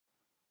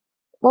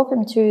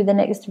Welcome to the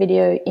next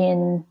video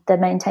in the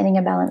Maintaining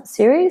a Balance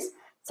series.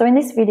 So in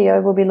this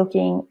video, we'll be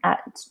looking at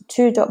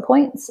 2 dot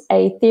points,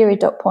 a theory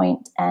dot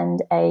point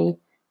and a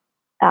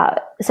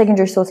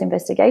secondary source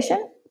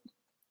investigation.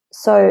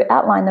 So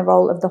outline the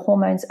role of the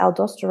hormones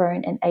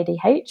aldosterone and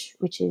ADH,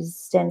 which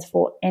stands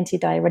for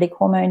anti-diuretic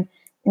hormone,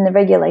 in the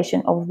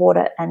regulation of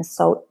water and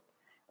salt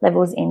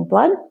levels in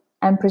blood,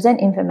 and present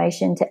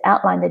information to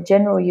outline the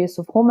general use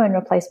of hormone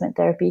replacement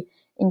therapy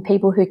in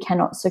people who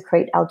cannot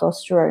secrete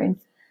aldosterone.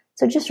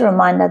 So just a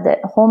reminder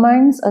that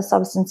hormones are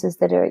substances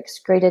that are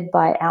excreted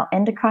by our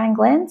endocrine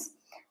glands,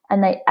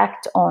 and they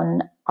act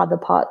on other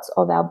parts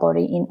of our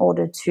body in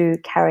order to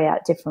carry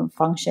out different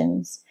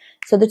functions.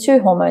 So the 2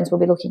 hormones we'll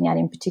be looking at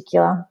in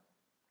particular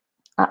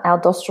are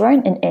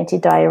aldosterone and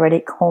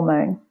antidiuretic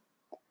hormone.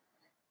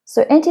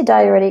 So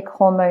antidiuretic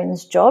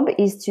hormone's job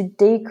is to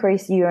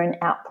decrease urine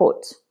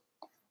output.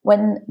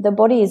 When the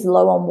body is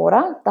low on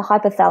water, the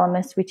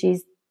hypothalamus, which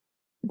is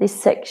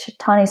this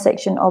tiny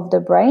section of the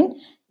brain,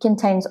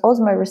 contains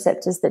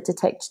osmoreceptors that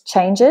detect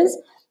changes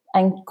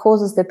and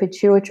causes the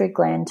pituitary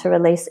gland to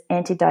release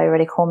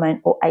antidiuretic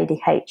hormone, or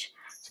ADH.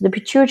 So the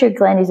pituitary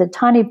gland is a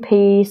tiny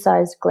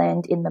pea-sized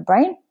gland in the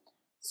brain.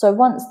 So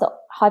once the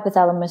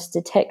hypothalamus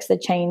detects the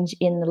change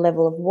in the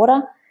level of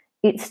water,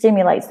 it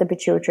stimulates the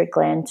pituitary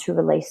gland to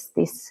release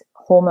this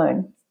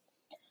hormone.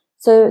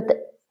 So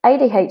the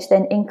ADH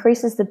then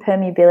increases the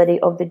permeability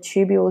of the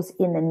tubules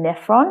in the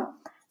nephron,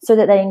 so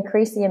that they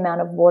increase the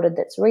amount of water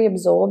that's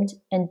reabsorbed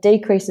and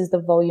decreases the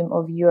volume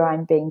of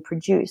urine being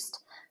produced.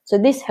 So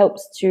this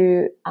helps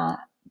to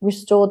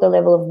restore the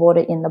level of water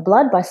in the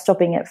blood by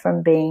stopping it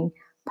from being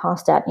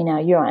passed out in our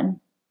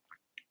urine.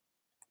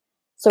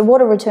 So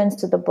water returns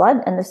to the blood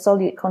and the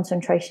solute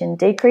concentration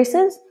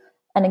decreases.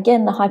 And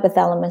again, the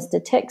hypothalamus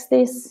detects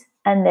this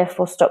and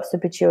therefore stops the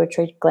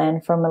pituitary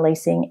gland from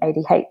releasing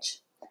ADH.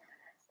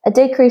 A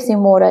decrease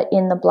in water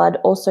in the blood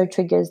also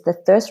triggers the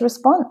thirst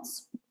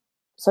response.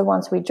 So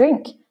once we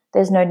drink,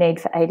 there's no need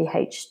for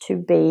ADH to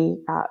be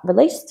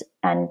released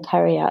and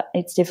carry out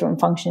its different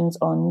functions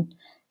on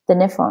the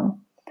nephron.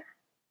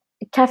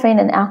 Caffeine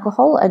and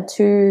alcohol are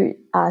 2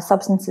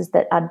 substances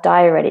that are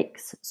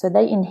diuretics, so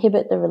they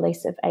inhibit the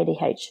release of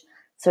ADH.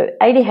 So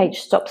ADH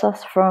stops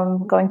us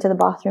from going to the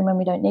bathroom when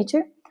we don't need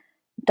to.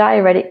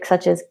 Diuretics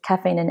such as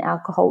caffeine and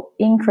alcohol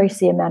increase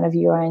the amount of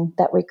urine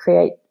that we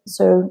create,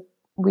 so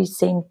we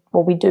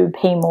do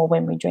pee more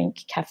when we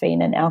drink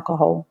caffeine and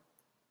alcohol.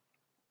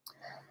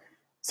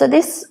 So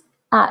this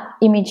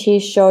image here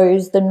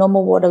shows the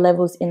normal water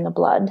levels in the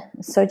blood.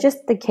 So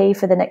just the key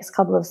for the next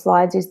couple of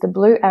slides is the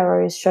blue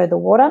arrows show the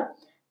water,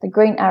 the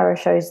green arrow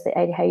shows the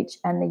ADH,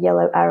 and the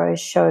yellow arrows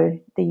show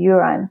the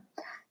urine.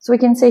 So we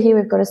can see here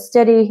we've got a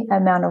steady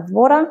amount of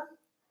water.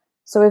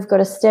 So we've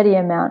got a steady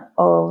amount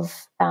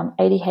of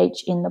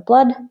ADH in the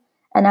blood,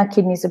 and our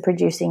kidneys are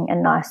producing a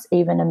nice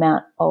even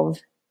amount of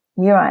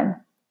urine.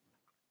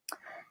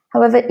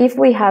 However, if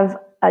we have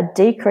a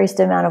decreased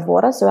amount of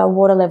water, so our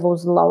water level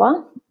is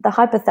lower, the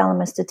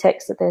hypothalamus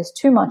detects that there's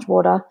too much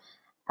water,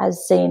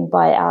 as seen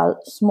by our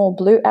small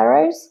blue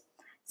arrows.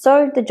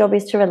 So the job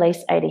is to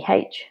release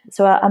ADH.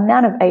 So our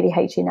amount of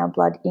ADH in our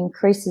blood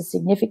increases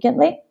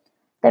significantly.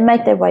 They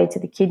make their way to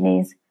the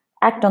kidneys,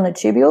 act on the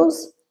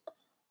tubules,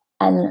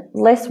 and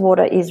less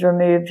water is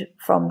removed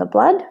from the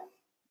blood.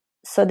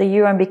 So the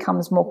urine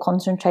becomes more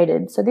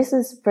concentrated. So this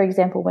is, for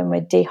example, when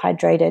we're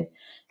dehydrated.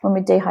 When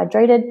we're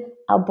dehydrated,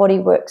 our body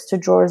works to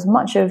draw as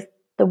much of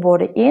the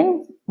water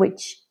in,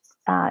 which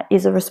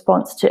is a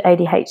response to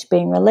ADH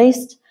being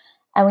released,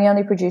 and we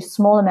only produce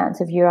small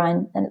amounts of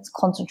urine, and it's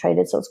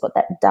concentrated, so it's got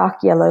that dark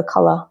yellow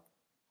color.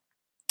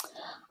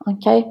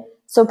 Okay,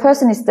 so a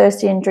person is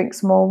thirsty and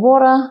drinks more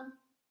water.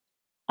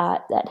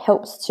 That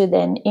helps to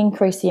then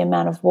increase the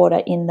amount of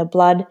water in the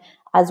blood,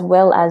 as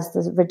well as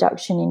the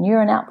reduction in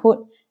urine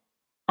output,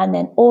 and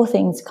then all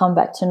things come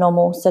back to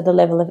normal, so the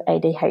level of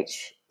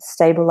ADH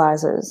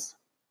stabilizes.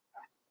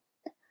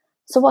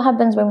 So what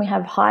happens when we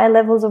have higher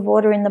levels of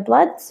water in the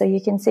blood? So you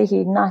can see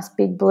here nice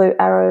big blue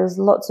arrows,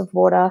 lots of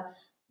water.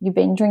 You've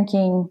been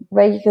drinking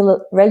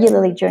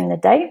regularly during the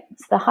day.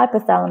 So the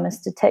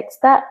hypothalamus detects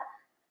that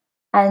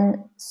and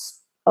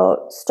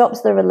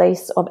stops the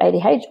release of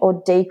ADH or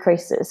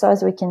decreases. So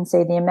as we can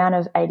see, the amount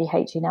of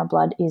ADH in our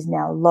blood is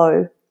now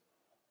low.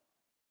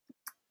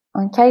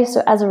 Okay,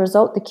 so as a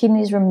result, the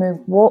kidneys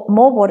remove more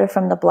water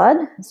from the blood.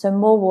 So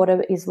more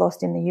water is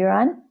lost in the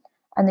urine,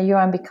 and the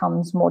urine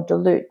becomes more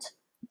dilute.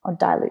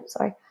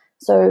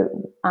 So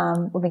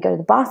when we go to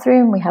the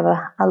bathroom, we have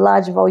a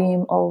large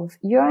volume of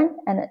urine,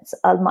 and it's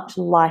a much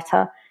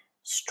lighter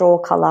straw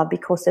color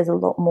because there's a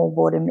lot more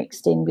water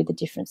mixed in with the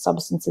different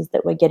substances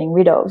that we're getting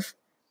rid of.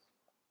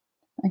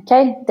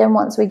 Okay, then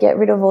once we get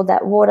rid of all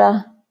that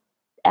water,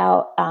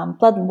 our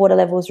blood water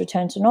levels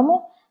return to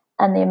normal,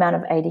 and the amount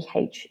of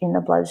ADH in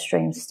the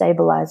bloodstream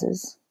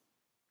stabilizes.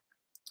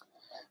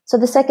 So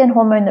the second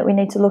hormone that we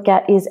need to look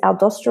at is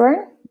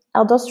aldosterone.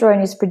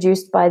 Aldosterone is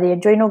produced by the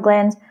adrenal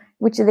glands,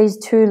 which are these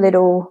 2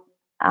 little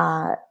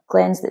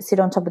glands that sit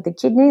on top of the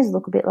kidneys,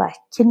 look a bit like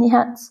kidney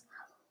hats.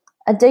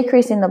 A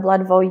decrease in the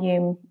blood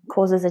volume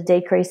causes a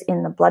decrease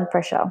in the blood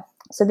pressure.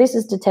 So this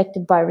is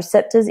detected by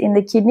receptors in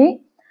the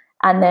kidney,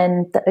 and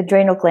then the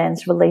adrenal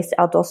glands release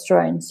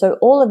aldosterone. So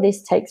all of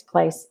this takes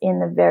place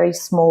in a very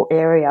small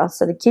area.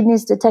 So the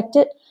kidneys detect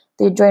it,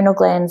 the adrenal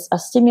glands are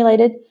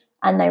stimulated,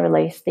 and they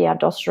release the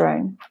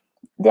aldosterone.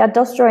 The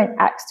aldosterone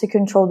acts to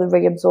control the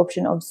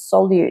reabsorption of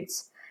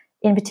solutes,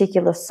 in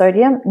particular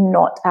sodium,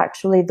 not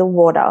actually the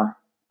water.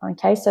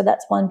 Okay, so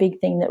that's one big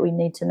thing that we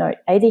need to note.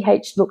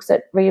 ADH looks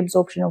at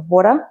reabsorption of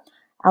water.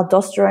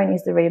 Aldosterone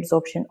is the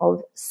reabsorption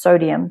of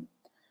sodium.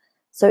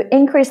 So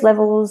increased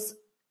levels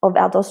of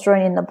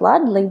aldosterone in the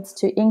blood leads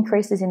to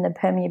increases in the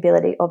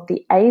permeability of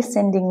the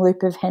ascending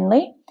loop of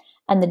Henle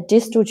and the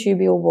distal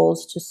tubule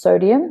walls to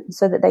sodium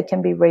so that they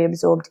can be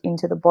reabsorbed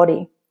into the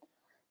body.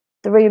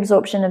 The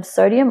reabsorption of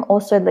sodium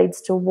also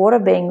leads to water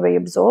being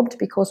reabsorbed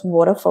because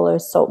water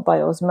follows salt by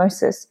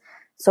osmosis.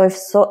 So if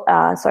salt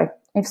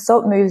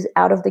moves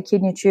out of the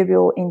kidney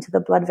tubule into the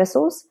blood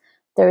vessels,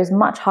 there is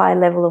much higher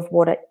level of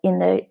water in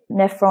the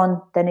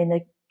nephron than in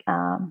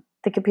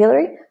the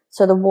capillary.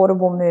 So the water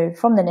will move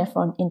from the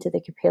nephron into the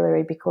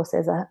capillary because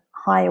there's a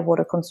higher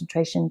water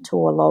concentration to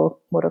a lower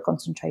water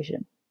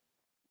concentration.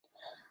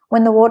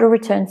 When the water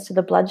returns to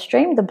the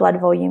bloodstream, the blood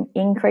volume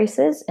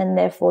increases and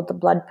therefore the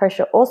blood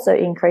pressure also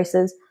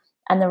increases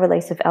and the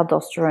release of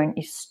aldosterone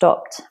is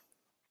stopped.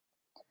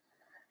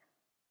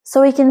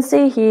 So we can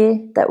see here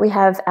that we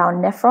have our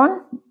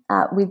nephron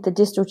with the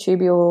distal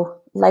tubule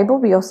label.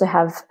 We also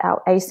have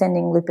our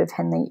ascending loop of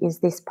Henle is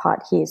this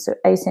part here. So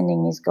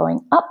ascending is going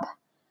up.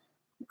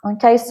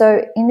 Okay,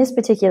 so in this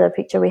particular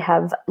picture, we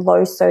have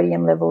low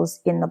sodium levels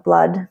in the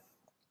blood.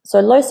 So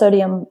low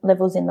sodium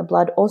levels in the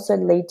blood also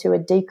lead to a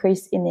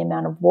decrease in the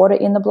amount of water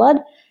in the blood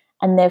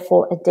and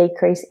therefore a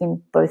decrease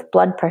in both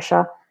blood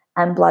pressure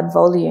and blood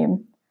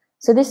volume.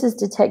 So this is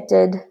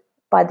detected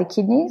by the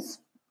kidneys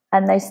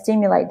and they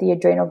stimulate the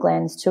adrenal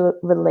glands to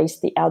release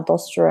the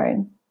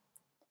aldosterone.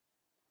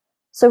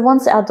 So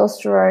once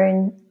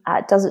aldosterone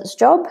does its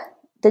job,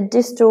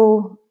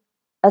 the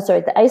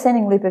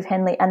ascending loop of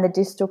Henle and the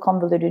distal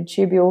convoluted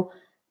tubule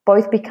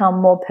both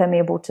become more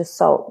permeable to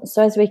salt.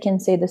 So as we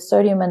can see, the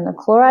sodium and the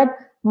chloride,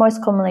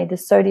 most commonly the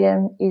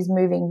sodium is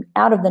moving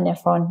out of the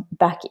nephron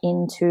back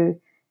into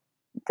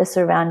the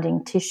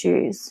surrounding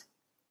tissues.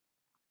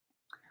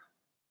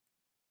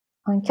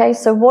 Okay,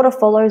 so water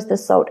follows the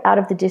salt out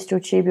of the distal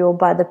tubule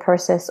by the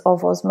process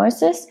of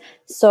osmosis.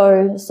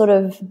 So what's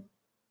the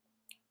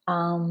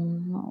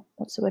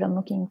word I'm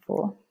looking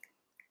for?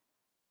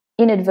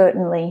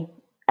 Inadvertently,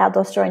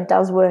 aldosterone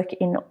does work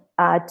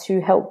to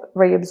help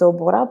reabsorb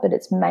water, but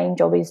its main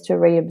job is to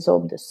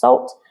reabsorb the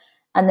salt,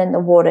 and then the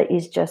water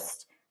is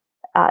just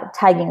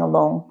tagging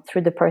along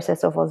through the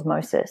process of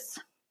osmosis.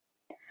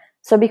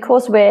 So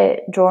because we're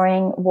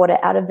drawing water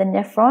out of the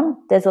nephron,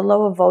 there's a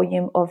lower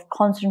volume of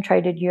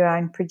concentrated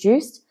urine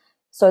produced,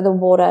 so the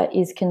water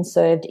is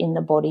conserved in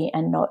the body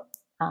and not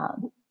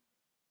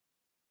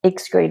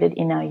excreted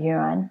in our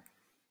urine.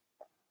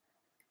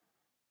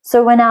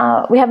 So when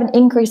we have an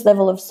increased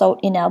level of salt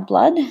in our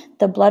blood,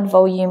 the blood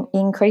volume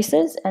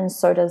increases and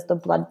so does the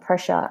blood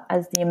pressure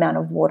as the amount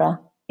of water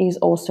is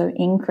also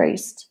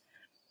increased.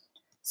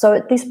 So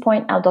at this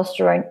point,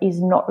 aldosterone is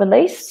not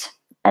released,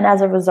 and as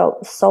a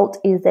result, salt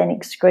is then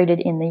excreted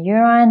in the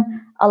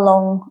urine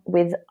along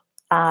with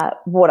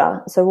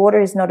water. So water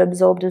is not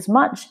absorbed as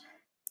much,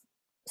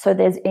 so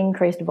there's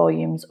increased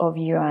volumes of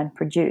urine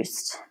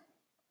produced.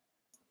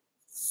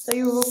 So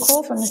you'll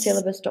recall from the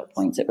syllabus dot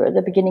points that were at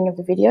the beginning of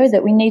the video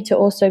that we need to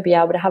also be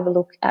able to have a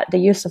look at the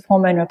use of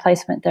hormone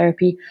replacement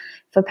therapy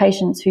for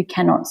patients who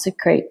cannot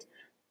secrete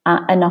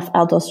enough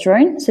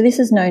aldosterone. So this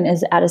is known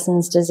as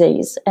Addison's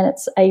disease, and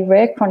it's a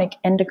rare chronic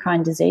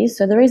endocrine disease.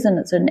 So the reason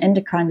it's an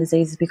endocrine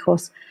disease is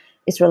because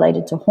it's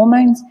related to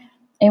hormones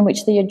in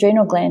which the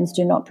adrenal glands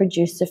do not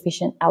produce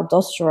sufficient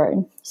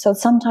aldosterone. So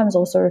it's sometimes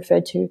also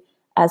referred to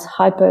as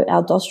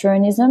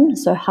hypoaldosteronism.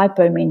 So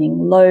hypo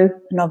meaning low,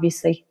 and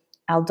obviously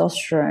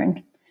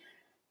aldosterone.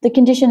 The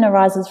condition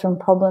arises from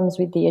problems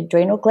with the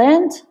adrenal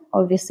gland,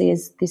 obviously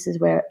as this is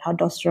where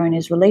aldosterone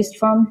is released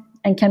from,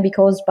 and can be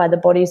caused by the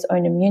body's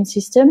own immune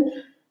system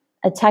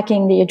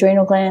attacking the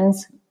adrenal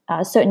glands,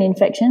 certain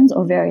infections,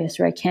 or various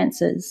rare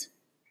cancers.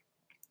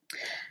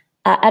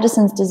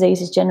 Addison's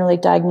disease is generally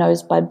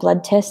diagnosed by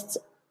blood tests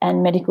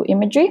and medical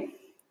imagery.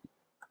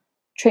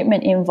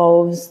 Treatment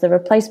involves the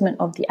replacement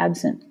of the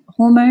absent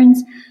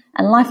hormones,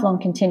 and lifelong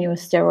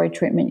continuous steroid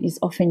treatment is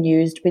often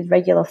used with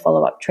regular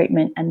follow-up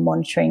treatment and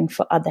monitoring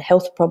for other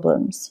health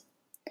problems.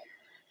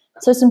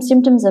 So some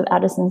symptoms of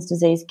Addison's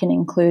disease can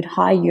include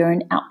high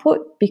urine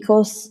output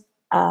because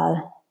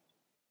the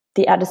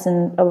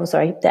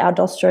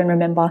aldosterone,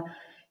 remember,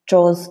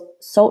 draws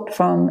salt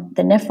from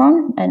the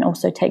nephron and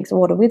also takes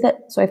water with it.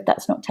 So if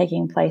that's not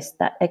taking place,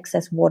 that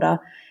excess water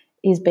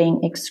is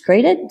being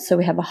excreted. So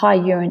we have a high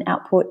urine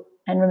output.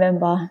 And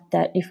remember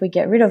that if we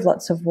get rid of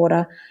lots of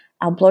water,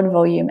 our blood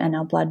volume and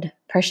our blood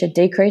pressure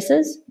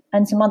decreases.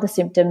 And some other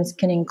symptoms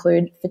can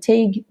include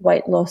fatigue,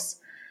 weight loss,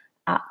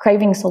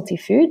 craving salty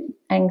food,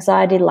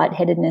 anxiety,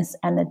 lightheadedness,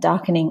 and the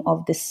darkening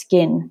of the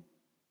skin.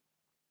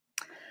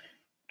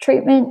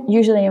 Treatment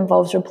usually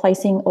involves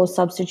replacing or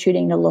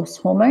substituting the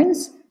lost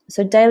hormones.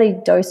 So daily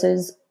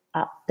doses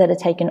that are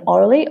taken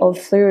orally of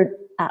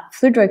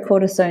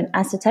fludrocortisone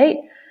acetate,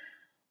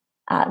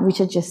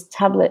 which are just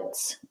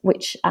tablets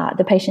which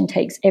the patient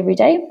takes every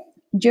day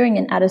during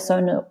an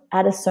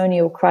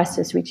Addisonial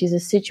crisis, which is a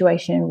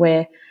situation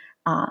where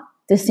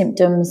the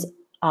symptoms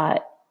are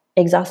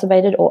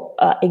exacerbated or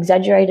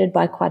exaggerated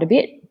by quite a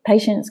bit.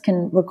 Patients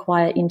can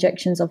require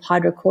injections of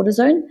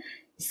hydrocortisone,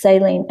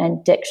 saline,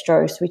 and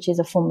dextrose, which is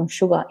a form of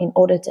sugar, in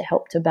order to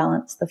help to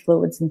balance the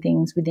fluids and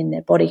things within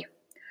their body.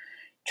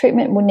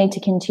 Treatment will need to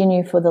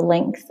continue for the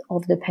length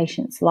of the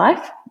patient's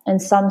life,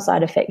 and some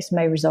side effects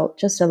may result,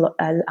 just sort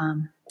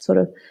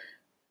of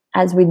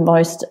as with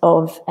most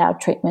of our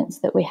treatments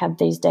that we have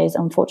these days.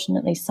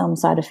 Unfortunately, some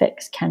side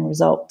effects can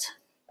result.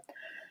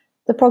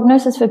 The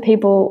prognosis for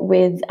people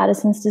with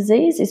Addison's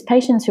disease is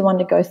patients who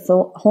undergo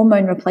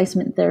hormone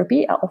replacement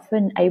therapy are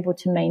often able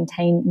to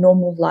maintain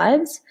normal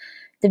lives.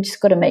 They've just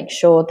got to make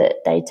sure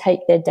that they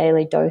take their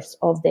daily dose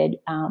of their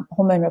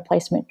hormone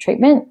replacement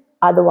treatment.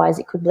 Otherwise,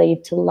 it could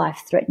lead to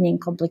life-threatening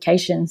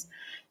complications.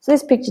 So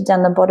this picture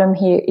down the bottom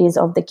here is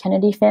of the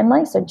Kennedy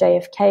family. So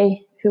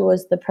JFK, who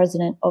was the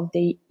president of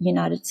the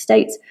United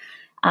States,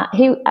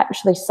 he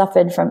actually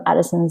suffered from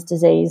Addison's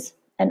disease.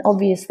 And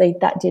obviously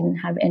that didn't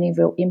have any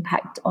real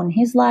impact on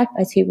his life,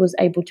 as he was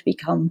able to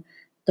become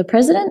the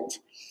president.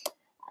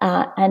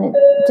 And it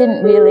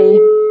didn't really...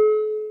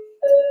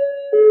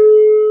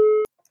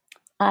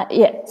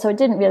 so it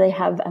didn't really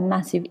have a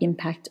massive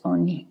impact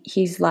on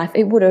his life.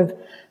 It would have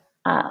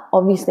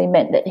obviously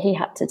meant that he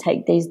had to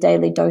take these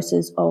daily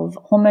doses of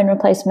hormone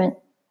replacement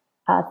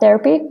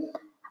therapy.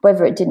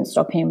 However, it didn't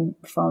stop him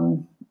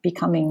from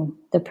becoming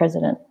the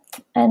president.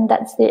 And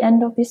that's the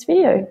end of this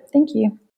video. Thank you.